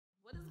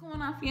going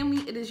on,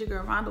 family? It is your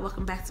girl Rhonda.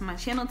 Welcome back to my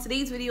channel.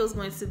 Today's video is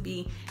going to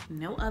be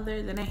no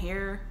other than a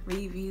hair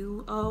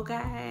review.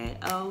 Okay.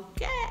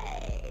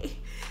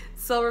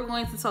 So we're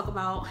going to talk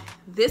about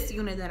this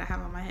unit that I have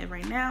on my head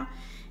right now.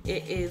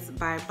 It is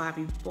by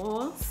Bobbi.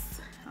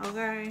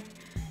 Okay,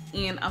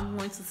 and I'm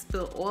going to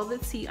spill all the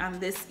tea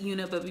on this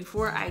unit, but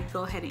before I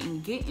go ahead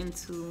and get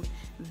into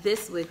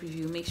this wig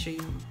review, make sure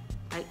you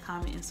like,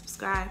 comment, and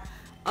subscribe.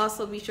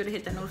 Also, be sure to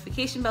hit that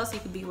notification bell so you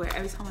can be aware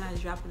every time when I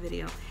drop a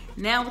video.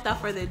 Now,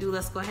 without further ado,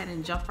 let's go ahead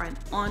and jump right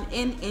on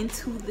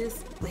into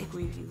this wig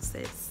review,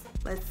 sis.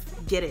 Let's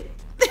get it.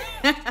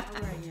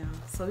 Alright, y'all.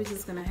 So we're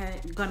just gonna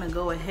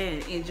go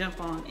ahead and jump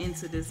on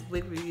into this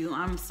wig review.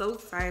 I'm so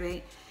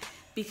excited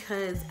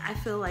because I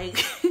feel like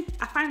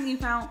I finally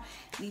found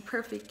the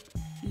perfect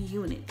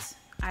unit.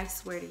 I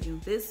swear to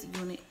you, this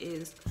unit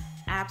is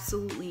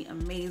absolutely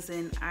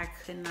amazing. I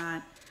could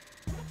not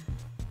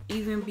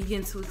even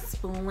begin to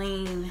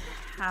explain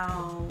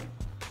how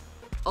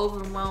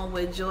overwhelmed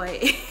with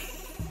joy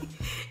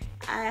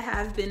I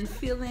have been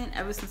feeling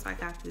ever since I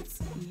got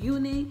this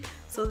unit.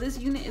 So this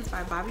unit is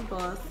by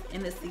Bobbi,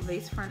 and it's the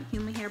lace front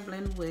human hair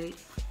blend wig,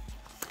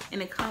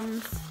 and it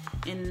comes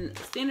in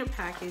standard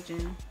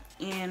packaging,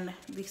 and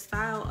the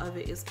style of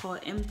it is called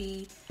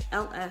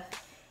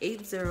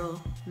MBLF80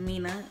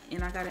 Mina,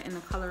 and I got it in the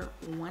color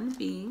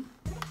 1B.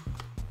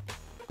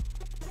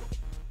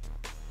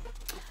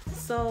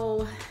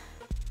 So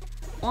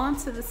on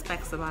to the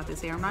specs about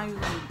this hair. I'm not even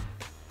gonna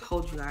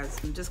hold you guys,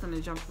 I'm just gonna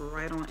jump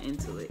right on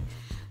into it.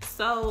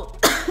 So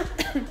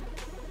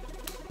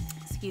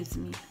excuse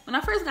me, when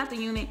I first got the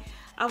unit,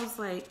 I was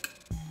like,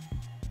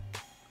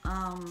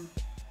 I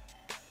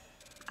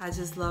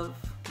just love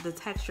the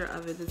texture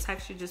of it. The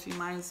texture just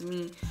reminds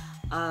me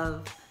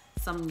of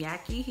some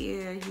Yaki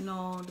hair, you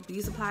know, the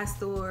beauty supply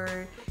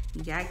store,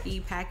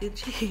 Yaki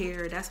package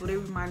hair. That's what it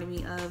reminded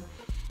me of,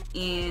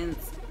 and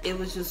it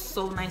was just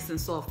so nice and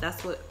soft.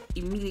 That's what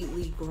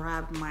immediately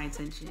grabbed my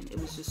attention. It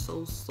was just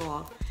so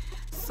soft.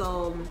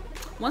 So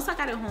once I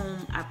got it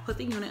home, I put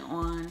the unit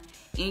on,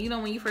 and you know,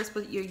 when you first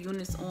put your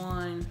units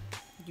on,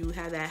 you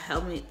have that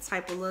helmet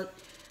type of look.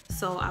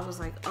 So I was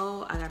like,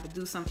 oh, I got to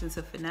do something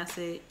to finesse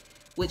it,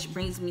 which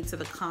brings me to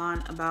the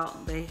con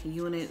about the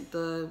unit.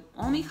 The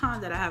only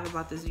con that I have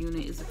about this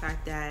unit is the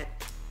fact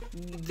that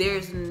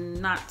there's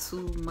not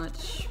too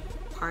much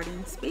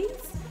parting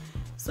space.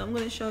 So I'm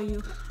going to show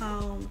you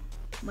how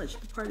much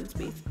the parting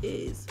space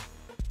is.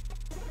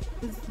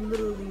 It's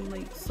literally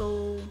like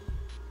so,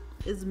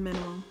 it's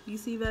minimum. You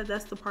see that?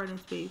 That's the parting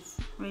space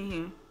right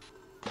here.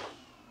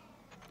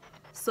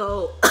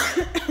 So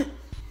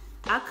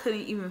I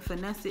couldn't even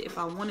finesse it. If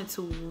I wanted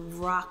to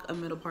rock a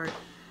middle part,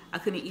 I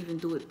couldn't even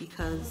do it,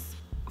 because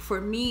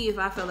for me, if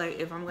I feel like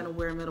if I'm gonna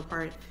wear a middle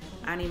part,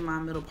 I need my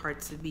middle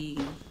part to be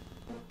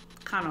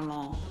kind of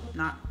long,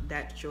 not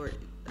that short.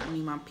 I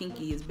mean, my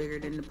pinky is bigger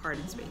than the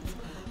parting space.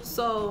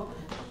 So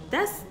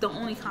that's the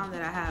only con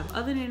that I have.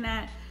 Other than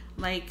that,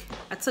 like,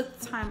 I took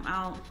the time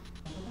out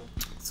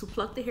to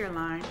pluck the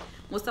hairline.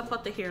 Once I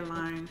plucked the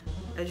hairline,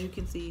 as you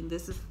can see,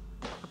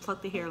 I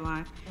plucked the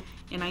hairline,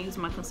 and I used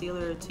my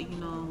concealer to, you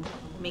know,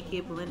 make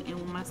it blend in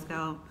with my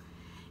scalp,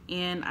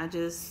 and I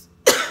just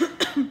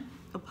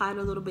applied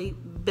a little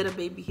bit of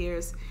baby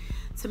hairs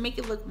to make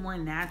it look more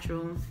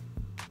natural.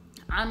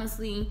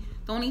 Honestly,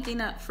 the only thing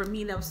that for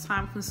me that was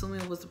time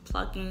consuming was the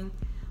plucking.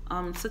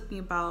 It took me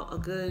about a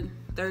good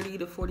 30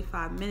 to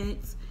 45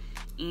 minutes,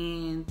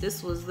 and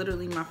this was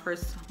literally my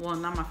first, well,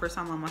 not my first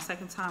time, but my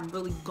second time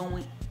really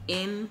going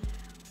in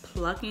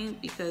plucking,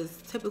 because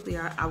typically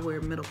I wear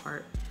a middle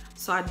part,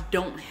 so I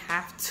don't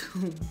have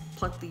to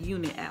pluck the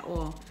unit at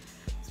all.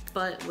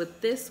 But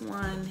with this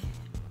one,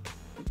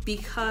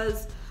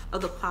 because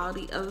of the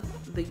quality of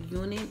the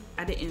unit,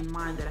 I didn't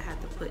mind that I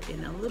had to put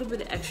in a little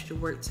bit of extra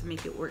work to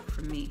make it work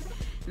for me.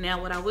 Now,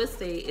 what I would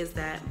say is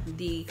that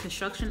the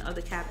construction of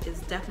the cap is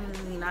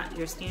definitely not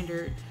your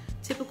standard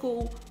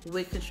typical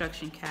wig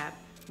construction cap.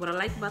 What I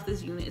like about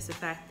this unit is the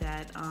fact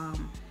that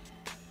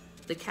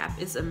the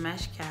cap is a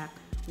mesh cap,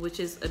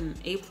 which is an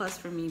A+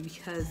 for me,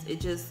 because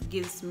it just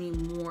gives me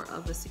more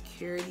of a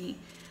security.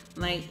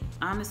 Like,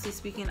 honestly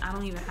speaking, I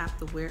don't even have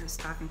to wear a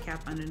stocking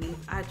cap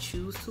underneath. I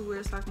choose to wear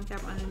a stocking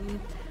cap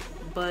underneath,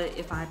 but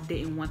if I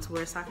didn't want to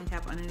wear a stocking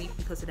cap underneath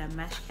because of that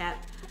mesh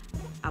cap,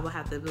 I would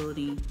have the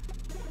ability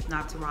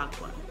not to rock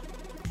one.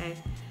 Okay,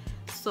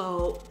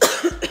 so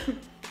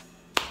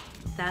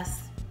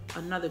that's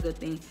another good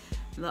thing.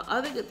 The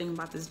other good thing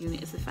about this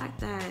unit is the fact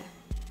that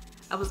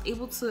I was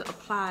able to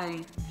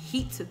apply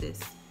heat to this,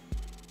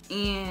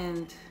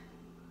 and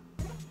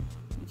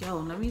yo,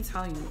 let me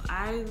tell you,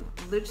 I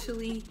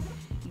literally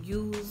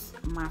use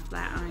my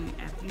flat iron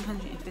at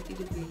 350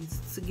 degrees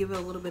to give it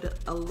a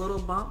little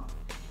bump,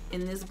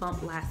 and this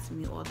bump lasts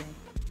me all day.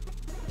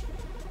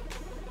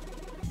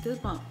 This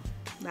bump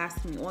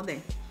lasts me all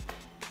day.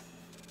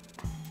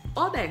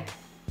 All day.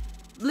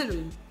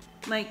 Literally.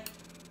 Like,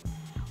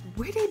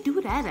 where they do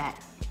that at?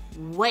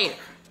 Where?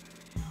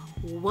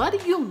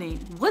 What unit?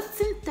 What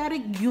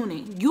synthetic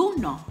unit, you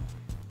know,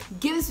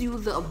 gives you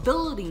the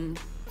ability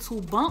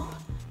to bump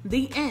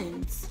the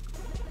ends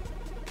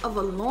of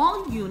a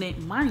long unit.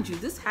 Mind you,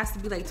 this has to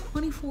be like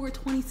 24,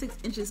 26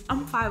 inches.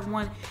 I'm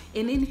 5'1",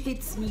 and it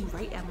hits me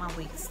right at my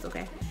waist,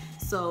 okay?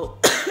 So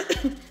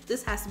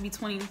this has to be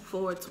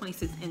 24,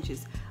 26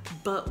 inches,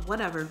 but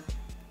whatever.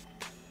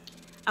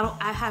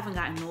 I haven't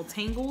gotten no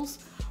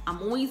tangles.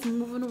 I'm always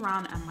moving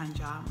around at my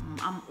job.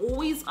 I'm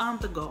always on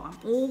the go. I'm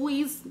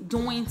always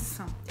doing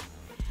something.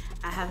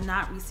 I have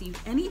not received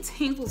any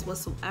tangles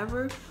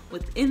whatsoever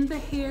within the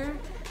hair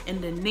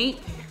and the nape.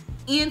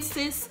 And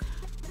sis,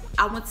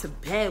 I went to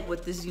bed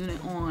with this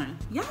unit on.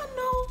 Y'all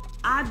know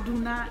I do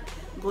not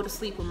go to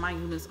sleep with my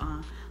units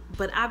on,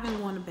 but I've been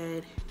going to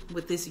bed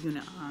with this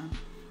unit on.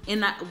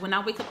 And when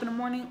I wake up in the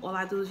morning, all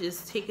I do is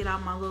just take it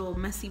out my little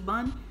messy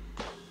bun,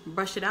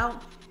 brush it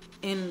out,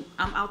 and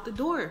I'm out the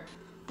door.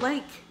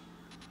 Like,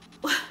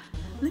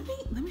 let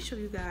me show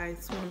you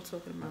guys what I'm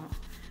talking about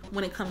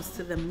when it comes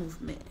to the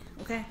movement,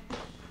 okay?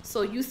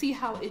 So you see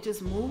how it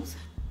just moves?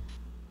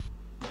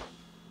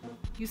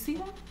 You see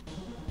that?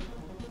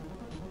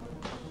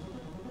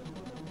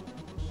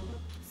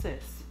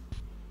 Sis,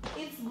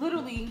 it's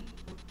literally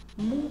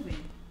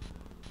moving.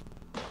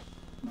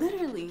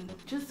 Literally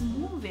just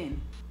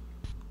moving.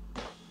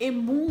 It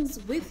moves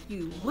with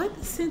you.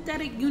 What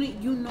synthetic unit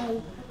you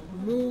know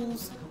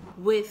moves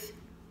with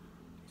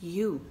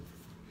you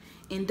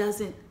and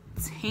doesn't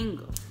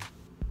tangle?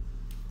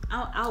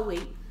 I'll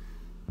wait.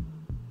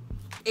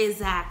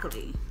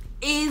 Exactly.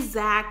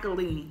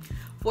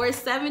 For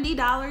 $70,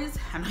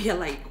 I know you're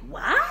like,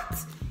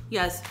 what?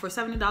 Yes, for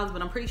 $70,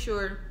 but I'm pretty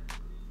sure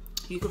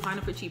you can find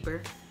it for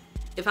cheaper.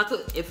 If I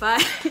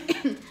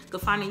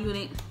could find a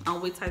unit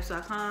on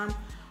wigtypes.com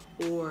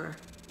or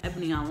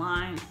Ebony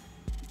Online,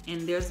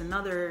 and there's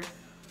another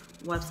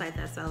website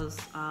that sells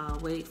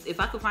wigs. If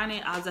I could find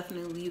it, I'll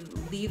definitely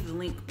leave the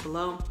link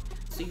below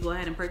so you go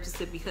ahead and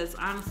purchase it, because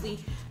honestly,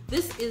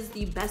 this is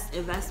the best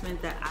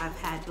investment that I've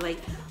had. Like,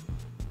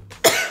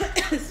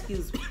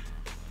 excuse me,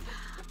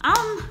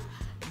 I'm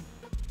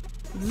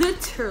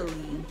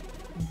literally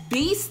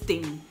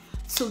beasting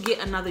to get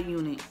another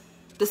unit,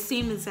 the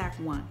same exact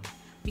one,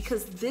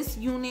 because this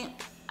unit,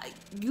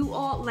 you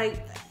all,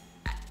 like,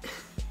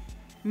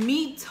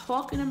 me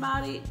talking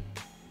about it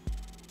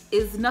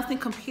is nothing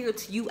compared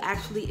to you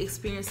actually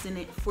experiencing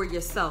it for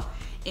yourself.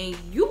 And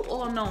you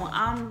all know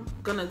I'm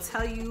gonna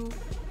tell you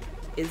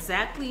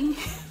exactly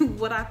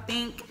what I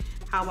think,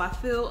 how I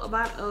feel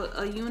about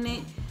a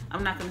unit.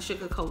 I'm not gonna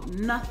sugarcoat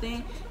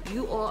nothing.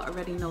 You all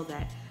already know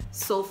that.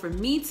 So for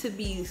me to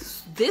be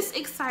this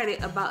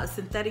excited about a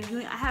synthetic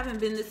unit, I haven't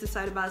been this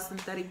excited about a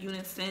synthetic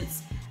unit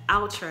since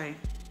Outre.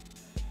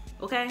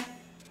 Okay?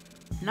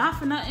 Not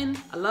for nothing.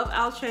 I love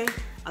Outre.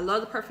 I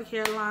love the Perfect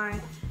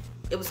Hairline.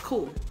 It was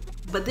cool.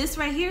 But this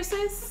right here,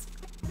 sis,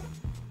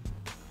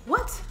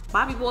 what?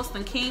 Bobbi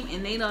Boston came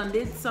and they done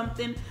did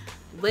something.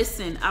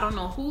 Listen, I don't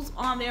know who's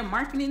on their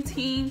marketing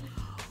team,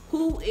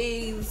 who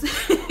is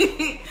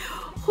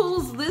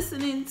who's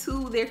listening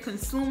to their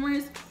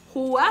consumers,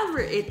 whoever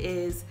it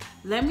is.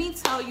 Let me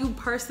tell you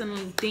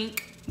personally,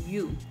 thank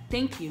you.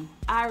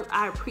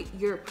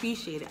 You're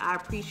appreciated. I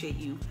appreciate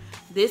you.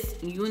 This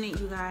unit,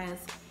 you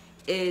guys,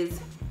 is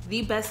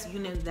the best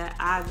unit that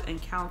I've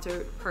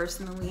encountered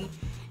personally,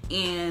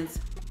 and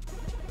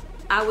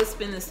I would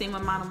spend the same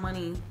amount of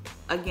money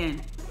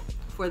again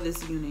for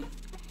this unit.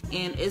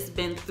 And it's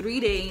been 3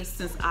 days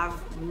since I've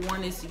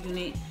worn this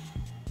unit,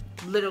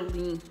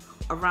 literally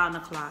around the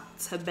clock,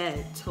 to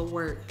bed, to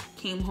work,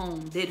 came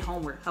home, did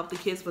homework, helped the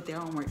kids with their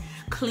homework,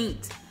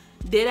 cleaned,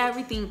 did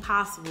everything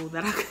possible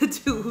that I could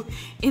do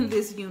in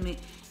this unit,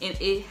 and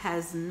it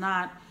has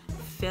not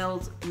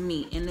failed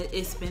me. And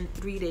it's been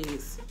 3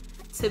 days.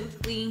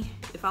 Typically,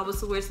 if I was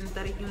to wear a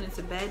synthetic unit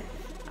to bed,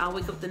 I'll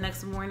wake up the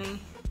next morning,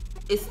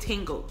 it's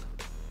tangled.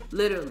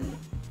 Literally.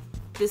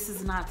 This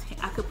is not,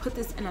 I could put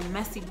this in a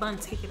messy bun,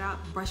 take it out,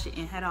 brush it,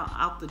 and head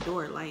out the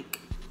door. Like,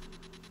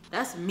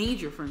 that's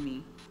major for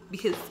me,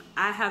 because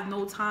I have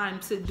no time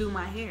to do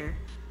my hair.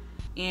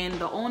 And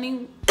the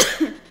only,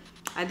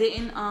 I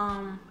didn't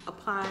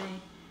apply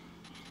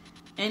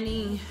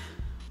any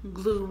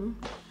glue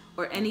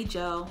or any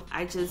gel.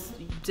 I just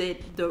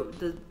did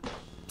the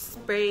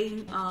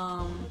spray,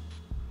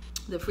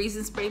 the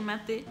freezing spray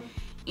method,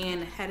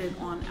 and headed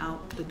on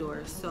out the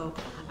door. So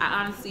I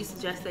honestly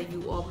suggest that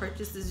you all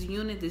purchase this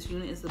unit. This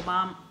unit is the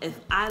bomb. If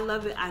I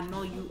love it, I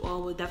know you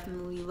all will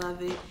definitely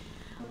love it.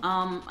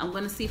 I'm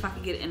gonna see if I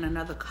can get it in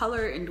another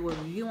color and do a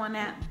review on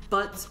that,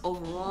 but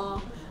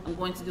overall I'm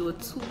going to do a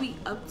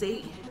 2-week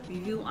update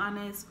review on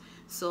this,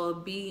 so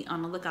be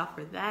on the lookout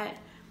for that.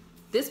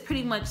 This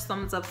pretty much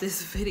sums up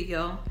this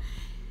video.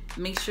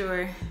 Make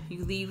sure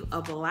you leave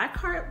a black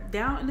heart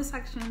down in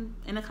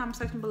the comment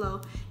section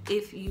below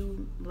if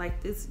you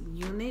like this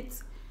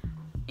unit,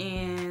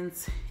 and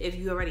if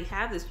you already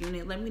have this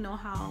unit, let me know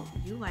how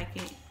you like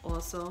it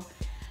also.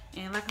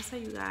 And like I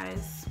said, you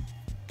guys,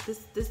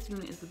 this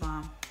unit is the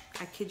bomb.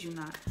 I kid you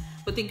not.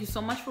 But thank you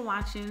so much for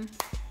watching.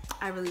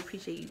 I really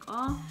appreciate you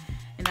all,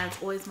 and as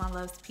always, my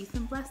loves, peace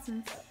and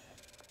blessings.